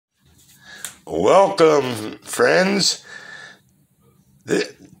Welcome, friends,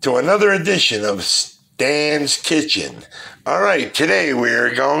 to another edition of Stan's Kitchen. Alright, today we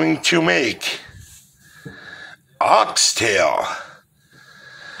are going to make oxtail.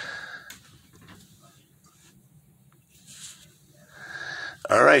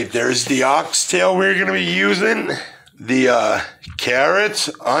 Alright, there's the oxtail we're going to be using. The carrots,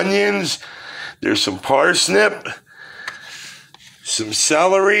 onions, there's some parsnip, some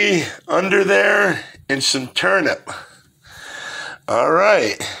celery under there, and some turnip. All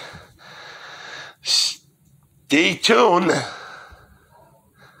right. Stay tuned.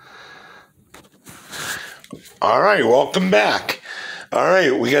 All right, welcome back. All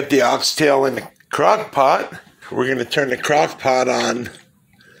right, we got the oxtail in the crock pot. We're going to turn the crock pot on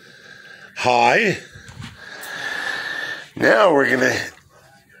high. Now we're going to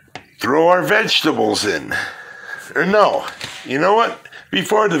throw our vegetables in. Or no, you know what?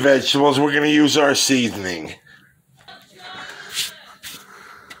 Before the vegetables, we're going to use our seasoning.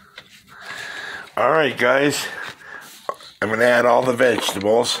 Alright guys, I'm going to add all the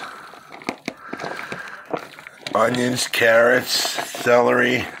vegetables. Onions, carrots,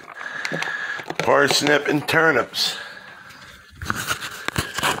 celery, parsnip, and turnips.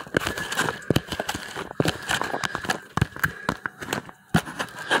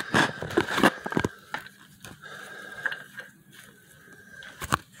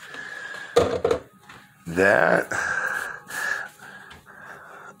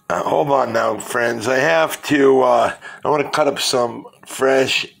 Hold on now, friends. I have to, I want to cut up some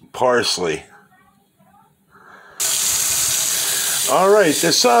fresh parsley. Alright,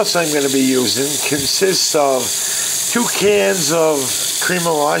 the sauce I'm going to be using consists of 2 cans of cream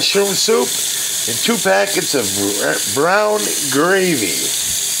of mushroom soup and 2 packets of brown gravy.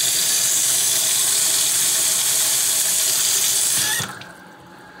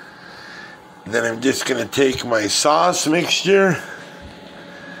 And then I'm just going to take my sauce mixture .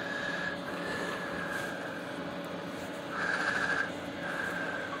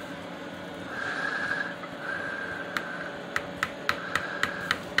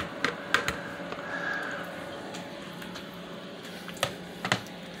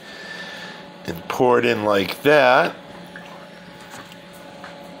 And pour it in like that.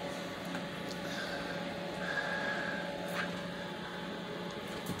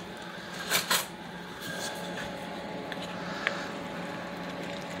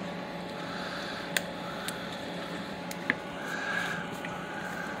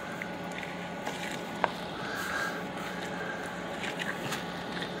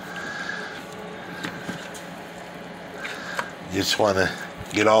 Just want to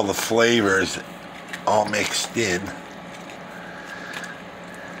get all the flavors all mixed in.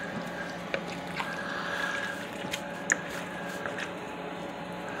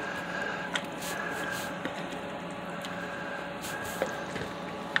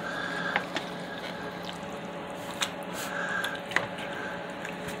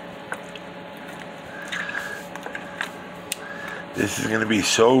 This is going to be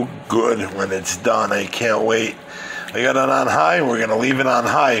so good when it's done. I can't wait. I got it on high. We're going to leave it on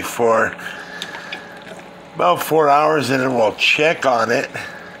high for about 4 hours, and then we'll check on it.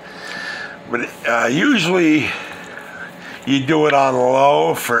 But usually you do it on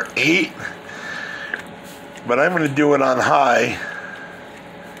low for 8, but I'm going to do it on high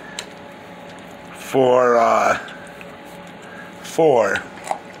for 4.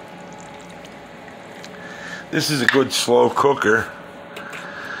 This is a good slow cooker.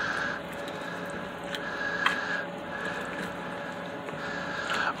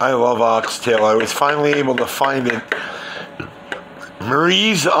 I love oxtail. I was finally able to find it.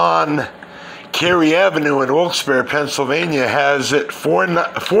 Marie's on Cary Avenue in Wilkes-Barre, Pennsylvania has it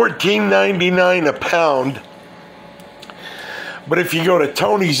 $14.99 a pound. But if you go to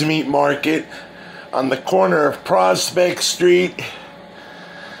Tony's Meat Market on the corner of Prospect Street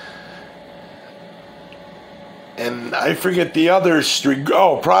and I forget the other street,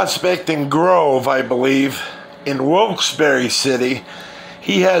 Prospect and Grove, I believe, in Wilkes-Barre City,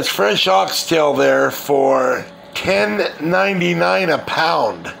 he has fresh oxtail there for $10.99 a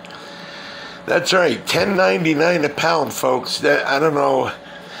pound. That's right, $10.99 a pound, folks. That, I don't know,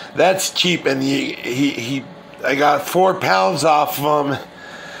 that's cheap. And I got 4 pounds off of him.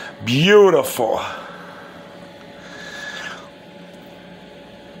 Beautiful.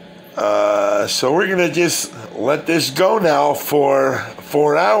 So we're gonna just let this go now for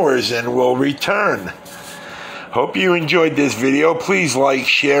 4 hours, and we'll return. Hope you enjoyed this video. Please like,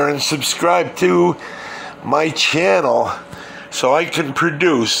 share, and subscribe to my channel so I can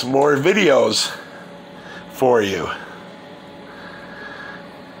produce more videos for you.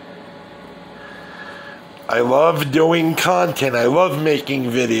 I love doing content. I love making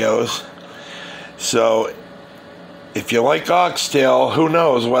videos. So if you like oxtail, who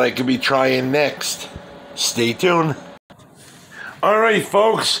knows what I could be trying next. Stay tuned. Alright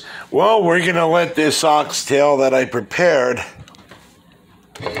folks, well, we're going to let this oxtail that I prepared,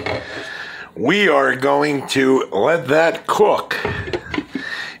 we are going to let that cook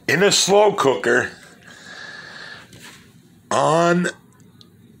in a slow cooker on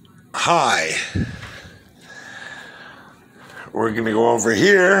high. We're going to go over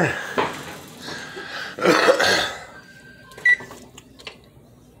here.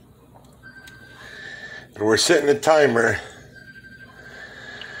 And we're setting the timer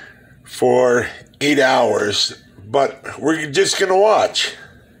for 8 hours, but we're just going to watch.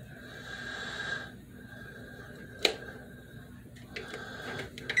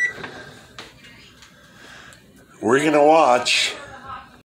 We're going to watch